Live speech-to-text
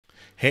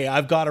Hey,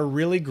 I've got a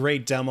really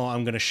great demo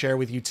I'm going to share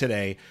with you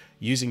today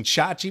using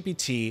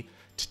ChatGPT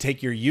to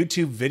take your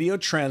YouTube video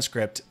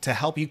transcript to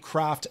help you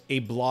craft a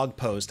blog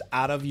post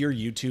out of your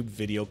YouTube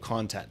video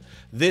content.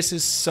 This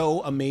is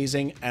so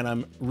amazing and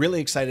I'm really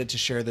excited to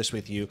share this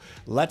with you.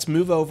 Let's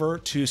move over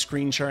to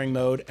screen sharing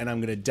mode and I'm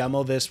going to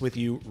demo this with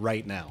you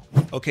right now.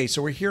 Okay,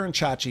 so we're here in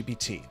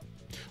ChatGPT.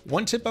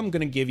 One tip I'm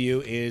going to give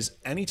you is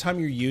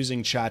anytime you're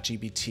using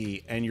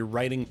ChatGPT and you're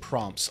writing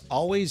prompts,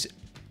 always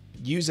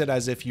use it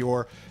as if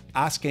you're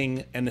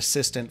asking an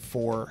assistant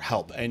for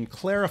help and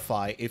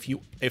clarify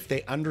if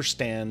they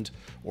understand,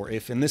 or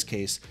if in this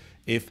case,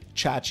 if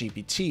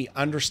ChatGPT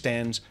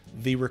understands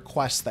the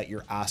requests that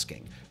you're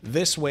asking.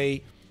 This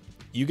way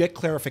you get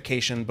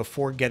clarification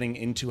before getting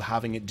into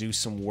having it do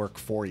some work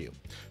for you.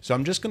 So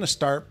I'm just going to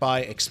start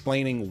by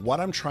explaining what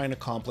I'm trying to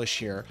accomplish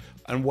here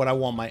and what I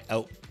want my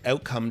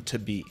outcome to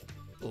be.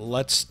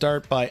 Let's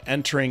start by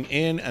entering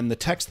in, and the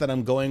text that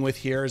I'm going with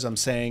here is I'm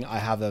saying I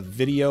have a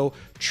video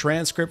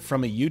transcript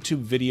from a YouTube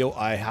video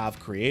I have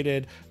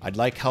created. I'd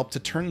like help to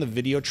turn the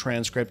video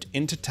transcript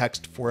into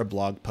text for a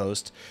blog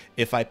post.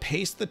 If I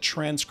paste the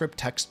transcript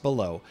text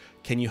below,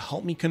 can you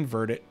help me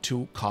convert it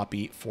to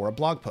copy for a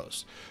blog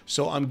post?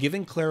 So I'm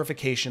giving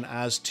clarification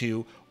as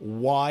to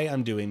why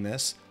I'm doing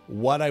this,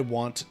 what I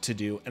want to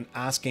do, and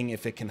asking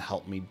if it can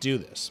help me do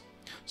this.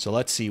 So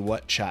let's see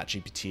what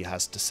ChatGPT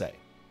has to say.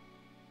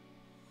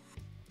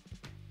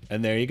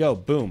 And there you go,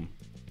 boom.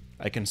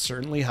 I can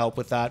certainly help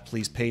with that.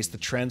 Please paste the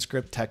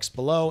transcript text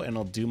below and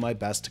I'll do my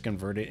best to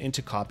convert it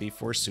into copy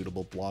for a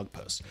suitable blog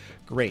post.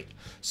 Great.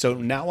 So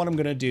now what I'm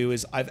gonna do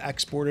is I've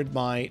exported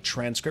my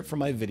transcript from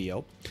my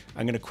video.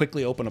 I'm gonna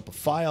quickly open up a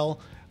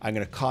file. I'm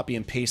gonna copy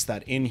and paste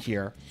that in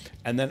here.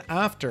 And then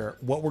after,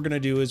 what we're gonna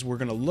do is we're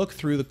gonna look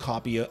through the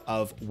copy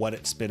of what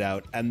it spit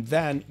out. And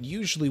then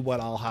usually what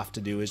I'll have to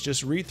do is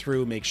just read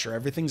through, make sure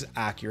everything's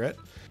accurate.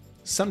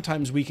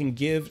 Sometimes we can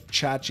give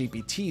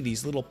ChatGPT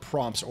these little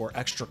prompts or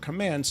extra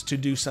commands to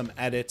do some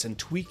edits and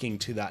tweaking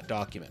to that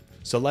document.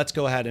 So let's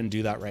go ahead and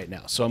do that right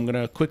now. So I'm going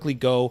to quickly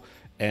go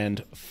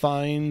and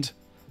find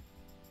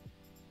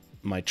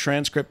my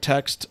transcript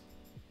text.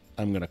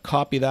 I'm going to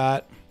copy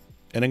that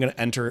and I'm going to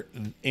enter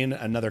in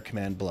another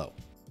command below.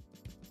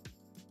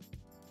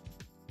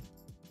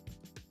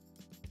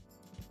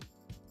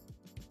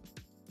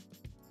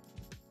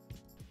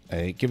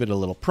 I give it a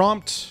little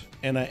prompt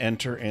and I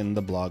enter in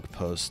the blog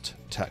post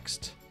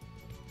text.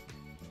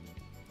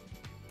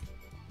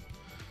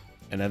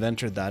 And I've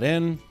entered that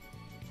in.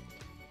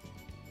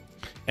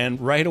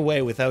 And right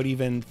away, without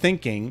even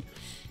thinking,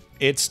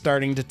 it's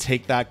starting to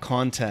take that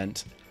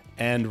content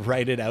and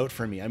write it out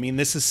for me. I mean,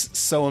 this is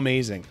so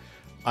amazing.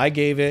 I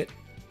gave it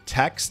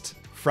text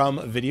from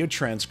a video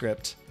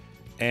transcript,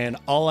 and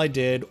all I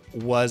did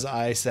was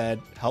I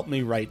said, help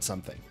me write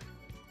something.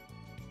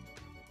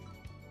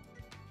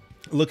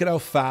 Look at how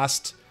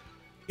fast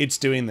it's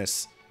doing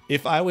this.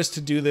 If I was to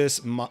do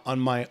this on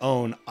my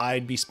own,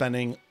 I'd be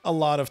spending a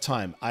lot of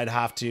time. I'd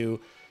have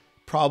to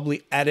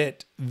probably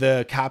edit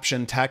the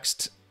caption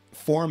text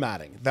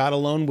formatting. That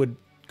alone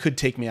could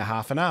take me a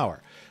half an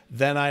hour.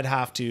 Then I'd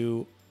have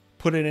to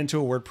put it into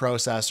a word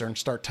processor and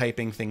start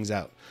typing things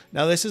out.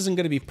 Now this isn't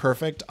going to be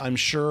perfect. I'm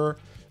sure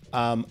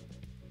I'm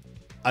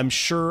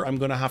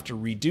going to have to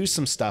redo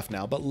some stuff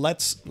now, but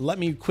let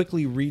me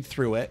quickly read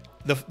through it.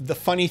 The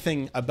funny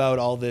thing about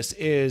all this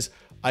is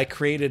I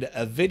created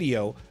a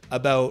video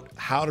about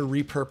how to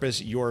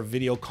repurpose your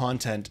video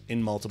content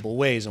in multiple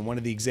ways. And one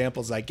of the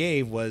examples I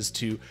gave was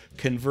to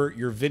convert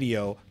your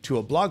video to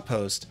a blog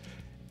post,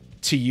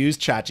 to use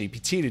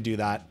ChatGPT to do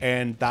that.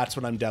 And that's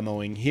what I'm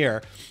demoing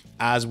here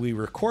as we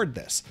record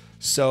this.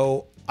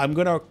 So I'm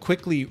going to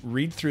quickly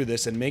read through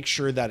this and make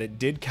sure that it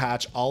did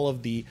catch all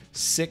of the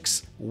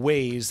 6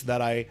 ways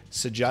that I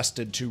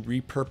suggested to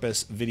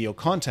repurpose video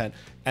content.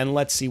 And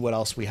let's see what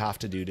else we have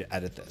to do to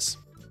edit this.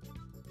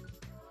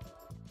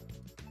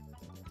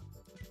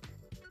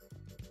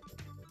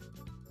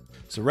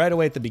 So right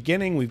away at the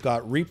beginning, we've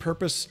got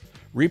repurpose.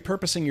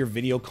 Repurposing your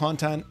video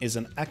content is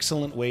an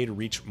excellent way to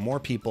reach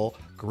more people,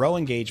 grow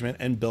engagement,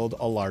 and build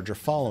a larger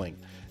following.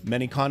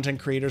 Many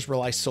content creators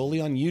rely solely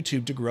on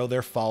YouTube to grow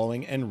their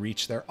following and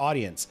reach their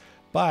audience,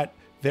 but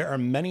there are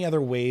many other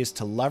ways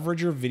to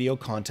leverage your video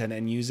content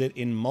and use it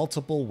in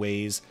multiple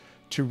ways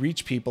to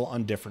reach people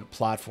on different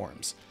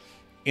platforms.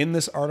 In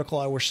this article,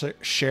 I will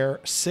share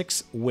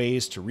 6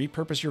 ways to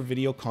repurpose your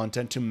video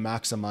content to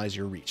maximize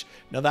your reach.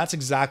 Now that's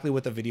exactly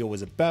what the video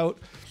was about.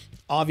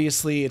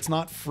 Obviously, it's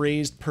not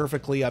phrased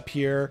perfectly up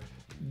here.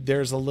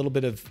 There's a little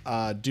bit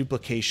of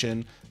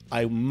duplication.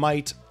 I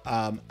might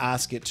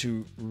ask it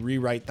to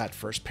rewrite that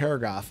first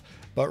paragraph,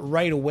 but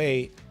right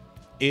away,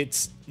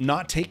 it's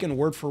not taken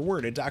word for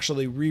word. It's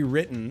actually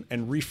rewritten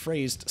and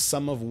rephrased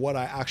some of what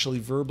I actually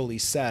verbally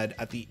said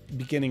at the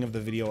beginning of the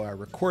video I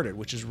recorded,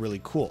 which is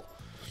really cool.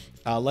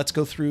 Let's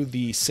go through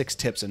the 6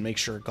 tips and make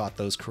sure it got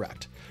those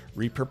correct.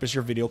 Repurpose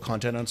your video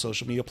content on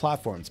social media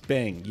platforms.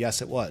 Bang,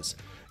 yes it was.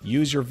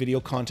 Use your video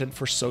content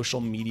for social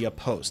media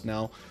posts.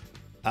 Now,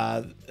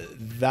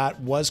 That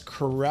was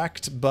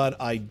correct, but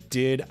I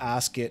did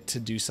ask it to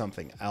do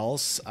something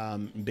else,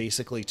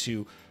 basically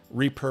to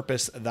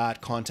repurpose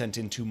that content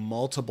into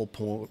multiple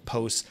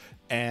posts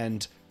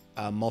and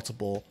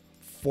multiple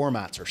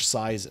formats or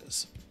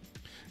sizes.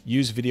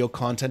 Use video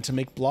content to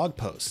make blog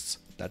posts.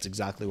 That's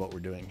exactly what we're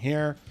doing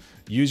here.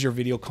 Use your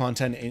video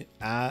content in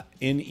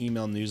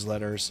email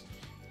newsletters.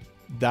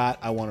 That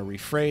I want to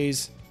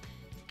rephrase.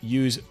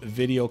 Use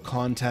video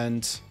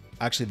content.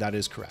 Actually, that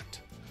is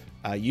correct.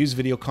 Use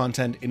video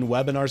content in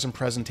webinars and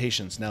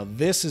presentations. Now,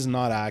 this is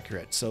not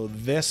accurate. So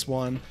this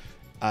one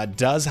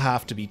does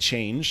have to be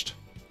changed.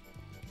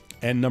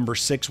 And number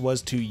 6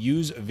 was to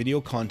use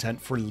video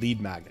content for lead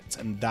magnets.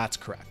 And that's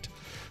correct.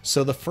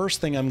 So the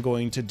first thing I'm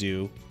going to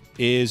do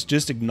is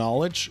just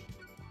acknowledge.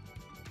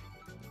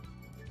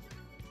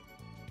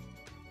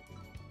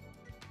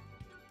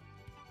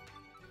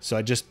 So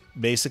I just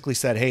basically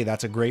said, hey,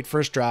 that's a great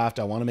first draft.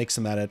 I want to make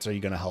some edits. Are you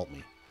going to help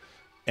me?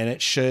 And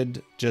it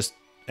should just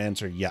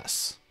answer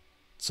yes.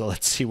 So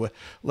let's see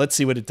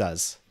what it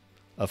does.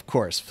 Of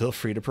course, feel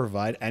free to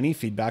provide any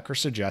feedback or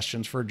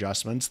suggestions for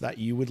adjustments that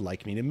you would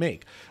like me to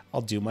make.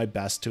 I'll do my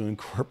best to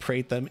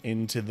incorporate them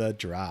into the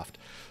draft.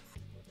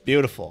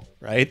 Beautiful,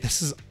 right?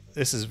 This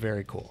is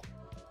very cool.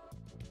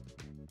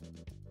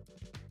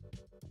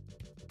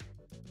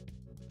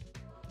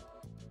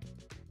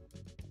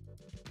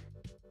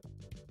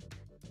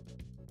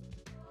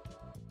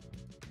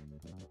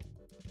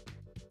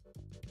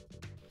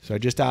 So I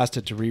just asked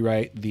it to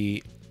rewrite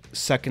the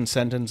second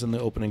sentence in the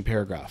opening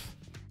paragraph.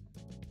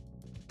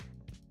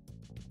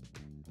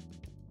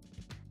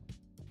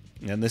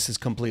 And this is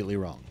completely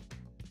wrong.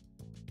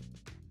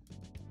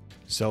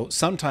 So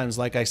sometimes,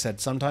 like I said,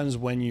 sometimes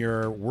when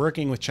you're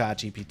working with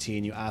ChatGPT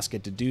and you ask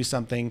it to do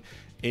something,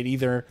 it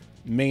either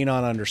may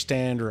not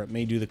understand or it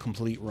may do the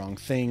complete wrong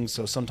thing.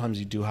 So sometimes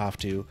you do have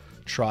to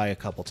try a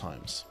couple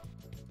times.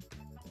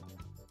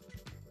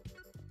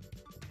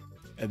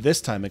 And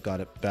this time it got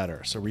it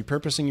better. So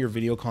repurposing your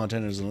video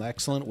content is an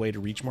excellent way to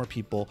reach more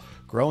people,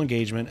 grow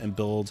engagement, and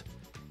build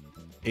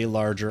a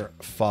larger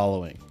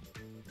following.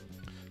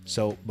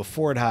 So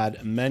before it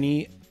had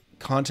many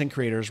content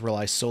creators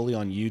rely solely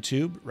on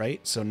YouTube,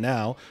 right? So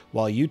now,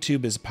 while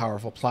YouTube is a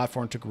powerful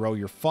platform to grow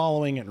your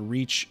following and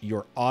reach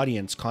your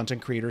audience,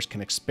 content creators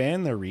can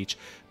expand their reach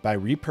by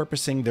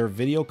repurposing their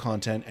video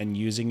content and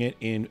using it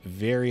in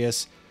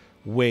various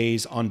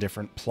ways on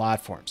different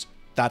platforms.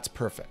 That's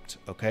perfect,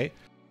 okay?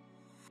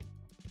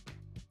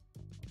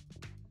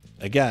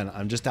 Again,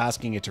 I'm just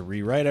asking it to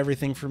rewrite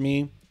everything for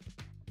me.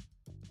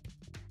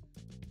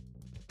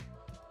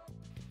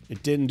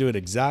 It didn't do it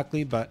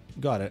exactly, but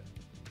got it.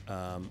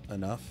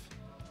 Enough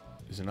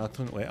is an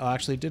excellent way. Oh,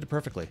 actually, it did it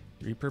perfectly.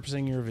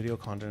 Repurposing your video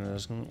content is an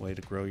excellent way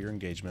to grow your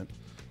engagement.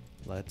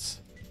 Let's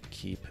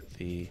keep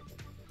the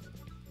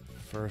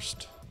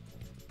first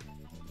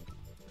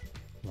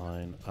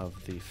line of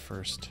the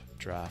first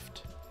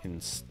draft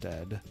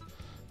instead.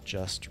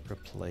 Just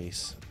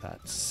replace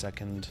that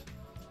second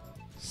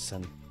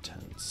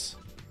sentence.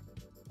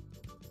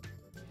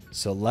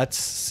 So let's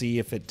see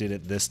if it did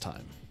it this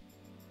time.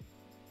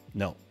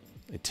 No,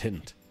 it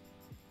didn't.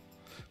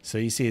 So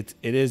you see it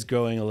is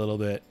going a little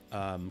bit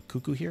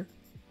cuckoo here.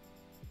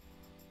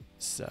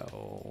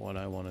 So what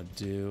I want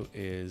to do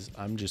is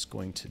I'm just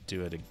going to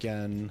do it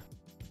again.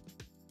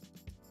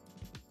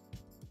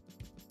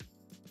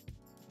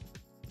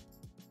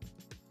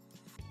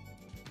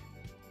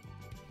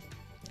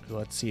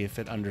 Let's see if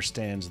it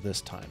understands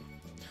this time.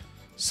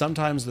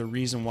 Sometimes the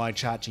reason why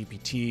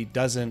ChatGPT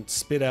doesn't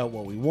spit out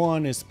what we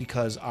want is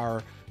because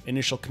our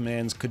initial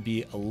commands could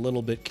be a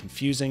little bit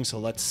confusing. So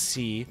let's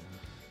see.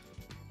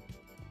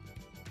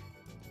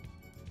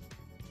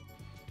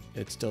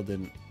 It still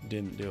didn't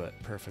do it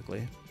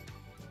perfectly.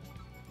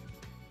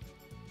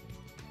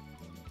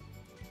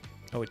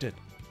 Oh, it did.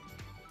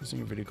 Using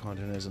your video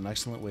content is an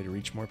excellent way to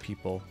reach more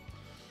people,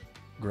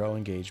 grow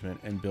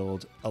engagement, and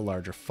build a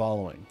larger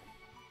following.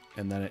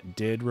 And then it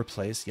did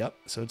replace, yep,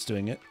 so it's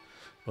doing it.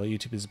 Well,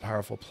 YouTube is a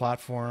powerful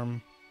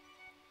platform.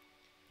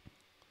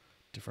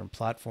 Different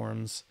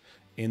platforms.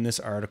 In this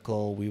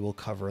article, we will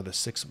cover the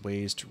 6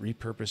 ways to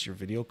repurpose your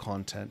video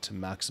content to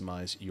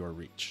maximize your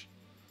reach.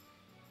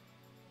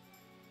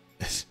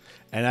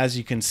 And as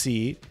you can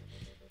see,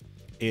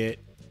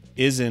 it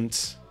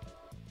isn't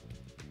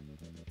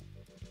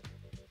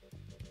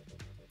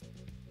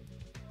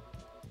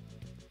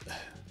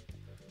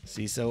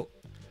see, so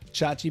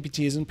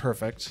ChatGPT isn't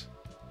perfect,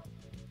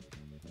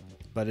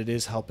 but it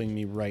is helping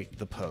me write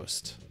the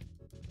post.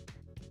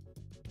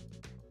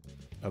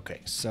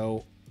 Okay,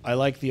 so I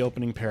like the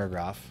opening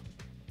paragraph,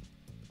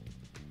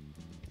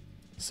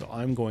 so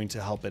I'm going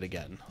to help it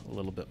again a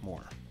little bit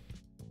more.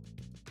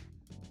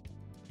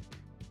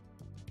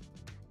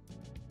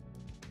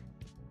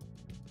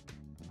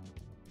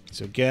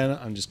 So again,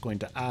 I'm just going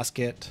to ask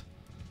it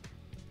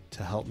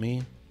to help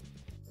me.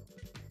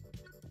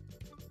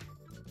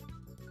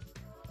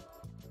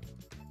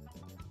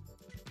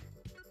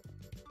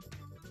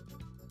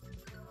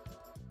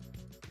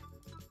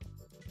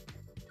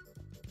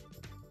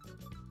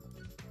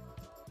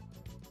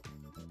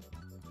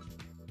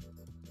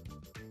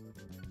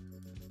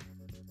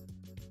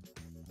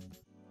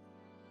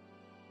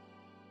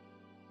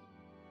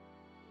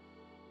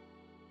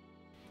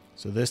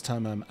 So this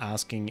time I'm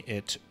asking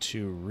it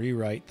to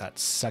rewrite that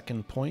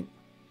second point.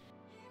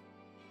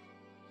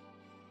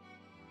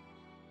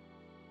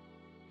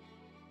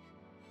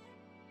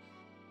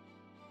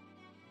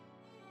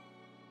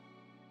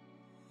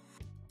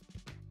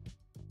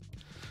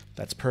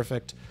 That's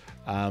perfect.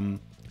 And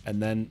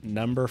then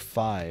number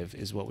 5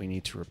 is what we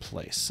need to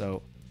replace.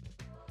 So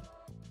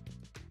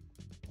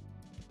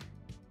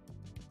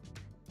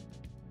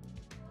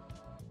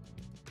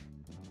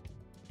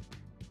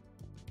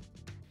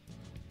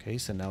okay,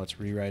 so now it's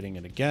rewriting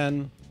it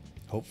again.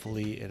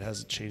 Hopefully it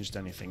hasn't changed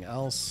anything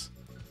else.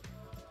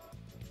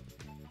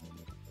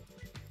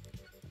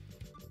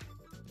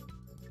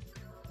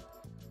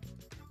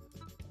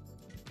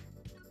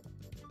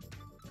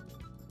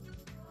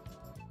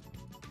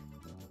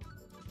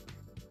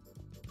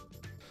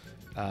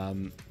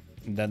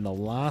 And then the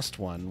last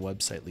one,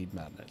 website lead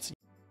magnets.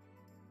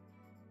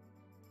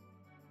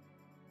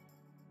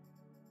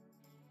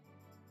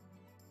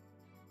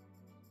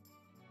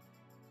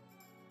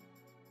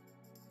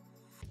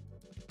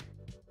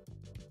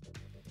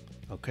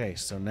 Okay,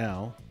 so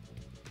now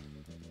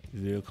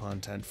video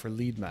content for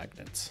lead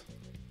magnets.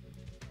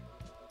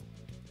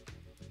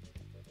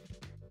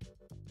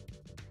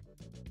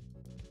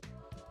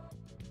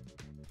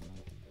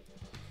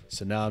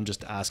 So now I'm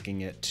just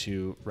asking it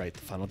to write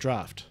the final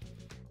draft.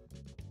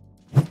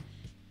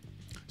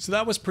 So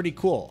that was pretty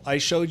cool. I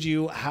showed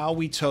you how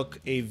we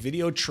took a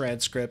video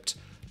transcript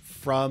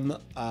from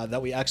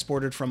that we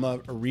exported from a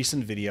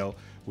recent video.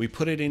 We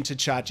put it into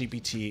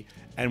ChatGPT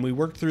and we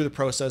worked through the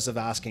process of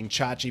asking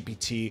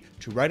ChatGPT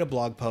to write a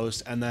blog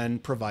post and then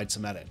provide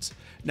some edits.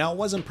 Now, it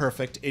wasn't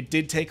perfect. It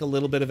did take a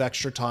little bit of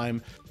extra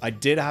time. I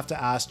did have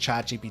to ask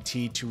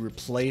ChatGPT to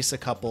replace a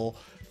couple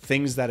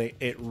things that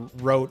it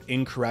wrote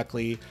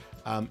incorrectly.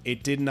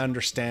 It didn't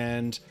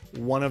understand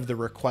one of the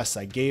requests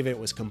I gave it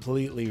was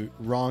completely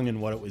wrong in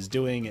what it was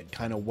doing. It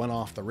kind of went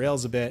off the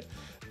rails a bit.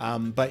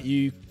 But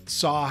you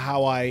saw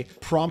how I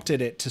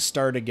prompted it to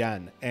start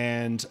again.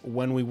 And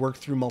when we worked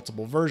through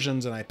multiple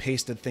versions and I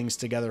pasted things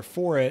together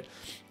for it,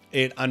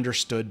 it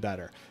understood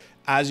better.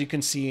 As you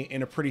can see,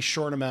 in a pretty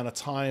short amount of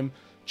time,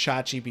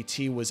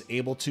 ChatGPT was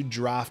able to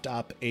draft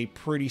up a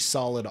pretty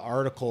solid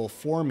article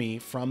for me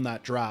from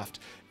that draft.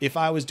 If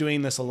I was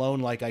doing this alone,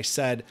 like I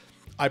said,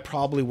 I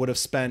probably would have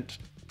spent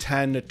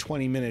 10 to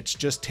 20 minutes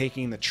just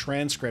taking the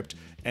transcript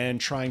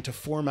and trying to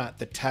format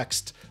the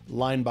text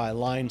line by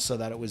line so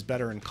that it was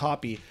better in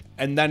copy.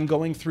 And then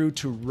going through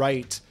to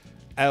write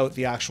out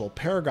the actual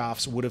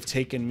paragraphs would have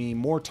taken me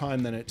more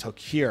time than it took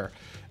here.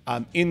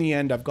 In the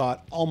end, I've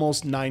got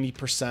almost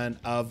 90%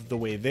 of the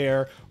way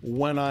there.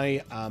 When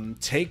I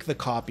take the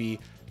copy,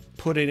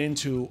 put it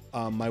into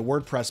my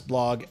WordPress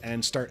blog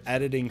and start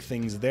editing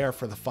things there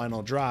for the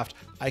final draft,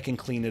 I can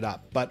clean it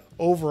up. But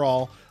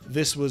overall,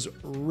 this was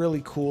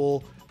really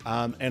cool.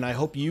 And I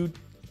hope you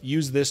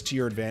use this to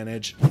your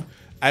advantage.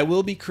 I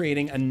will be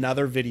creating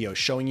another video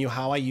showing you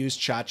how I use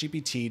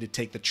ChatGPT to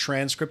take the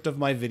transcript of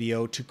my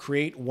video to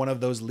create one of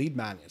those lead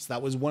magnets.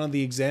 That was one of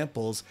the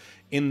examples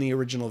in the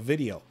original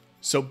video.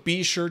 So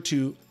be sure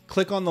to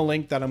click on the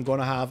link that I'm going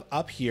to have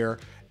up here,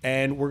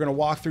 and we're going to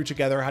walk through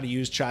together how to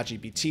use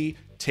ChatGPT,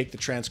 take the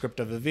transcript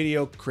of the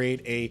video,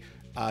 create a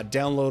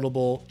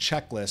downloadable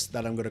checklist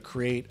that I'm going to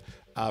create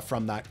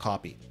from that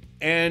copy.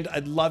 And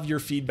I'd love your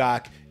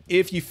feedback.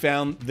 If you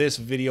found this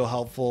video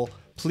helpful,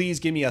 please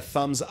give me a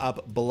thumbs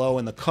up below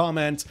in the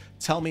comments.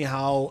 Tell me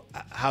how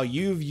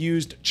you've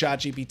used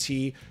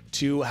ChatGPT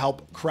to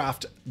help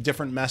craft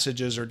different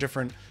messages or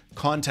different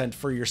content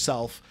for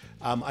yourself.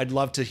 I'd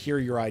love to hear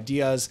your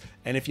ideas.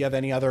 And if you have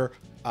any other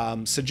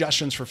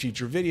suggestions for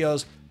future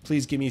videos,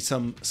 please give me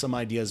some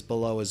ideas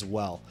below as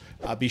well.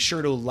 Be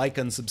sure to like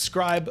and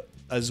subscribe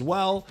as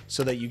well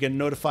so that you get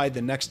notified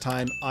the next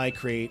time I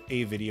create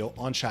a video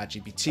on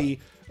ChatGPT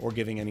or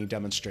giving any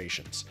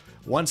demonstrations.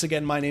 Once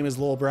again, my name is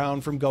Lowell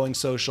Brown from Going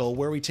Social,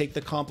 where we take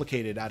the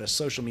complicated out of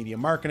social media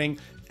marketing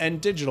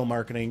and digital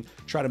marketing,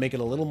 try to make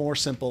it a little more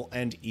simple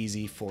and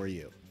easy for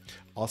you.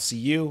 I'll see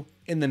you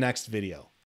in the next video.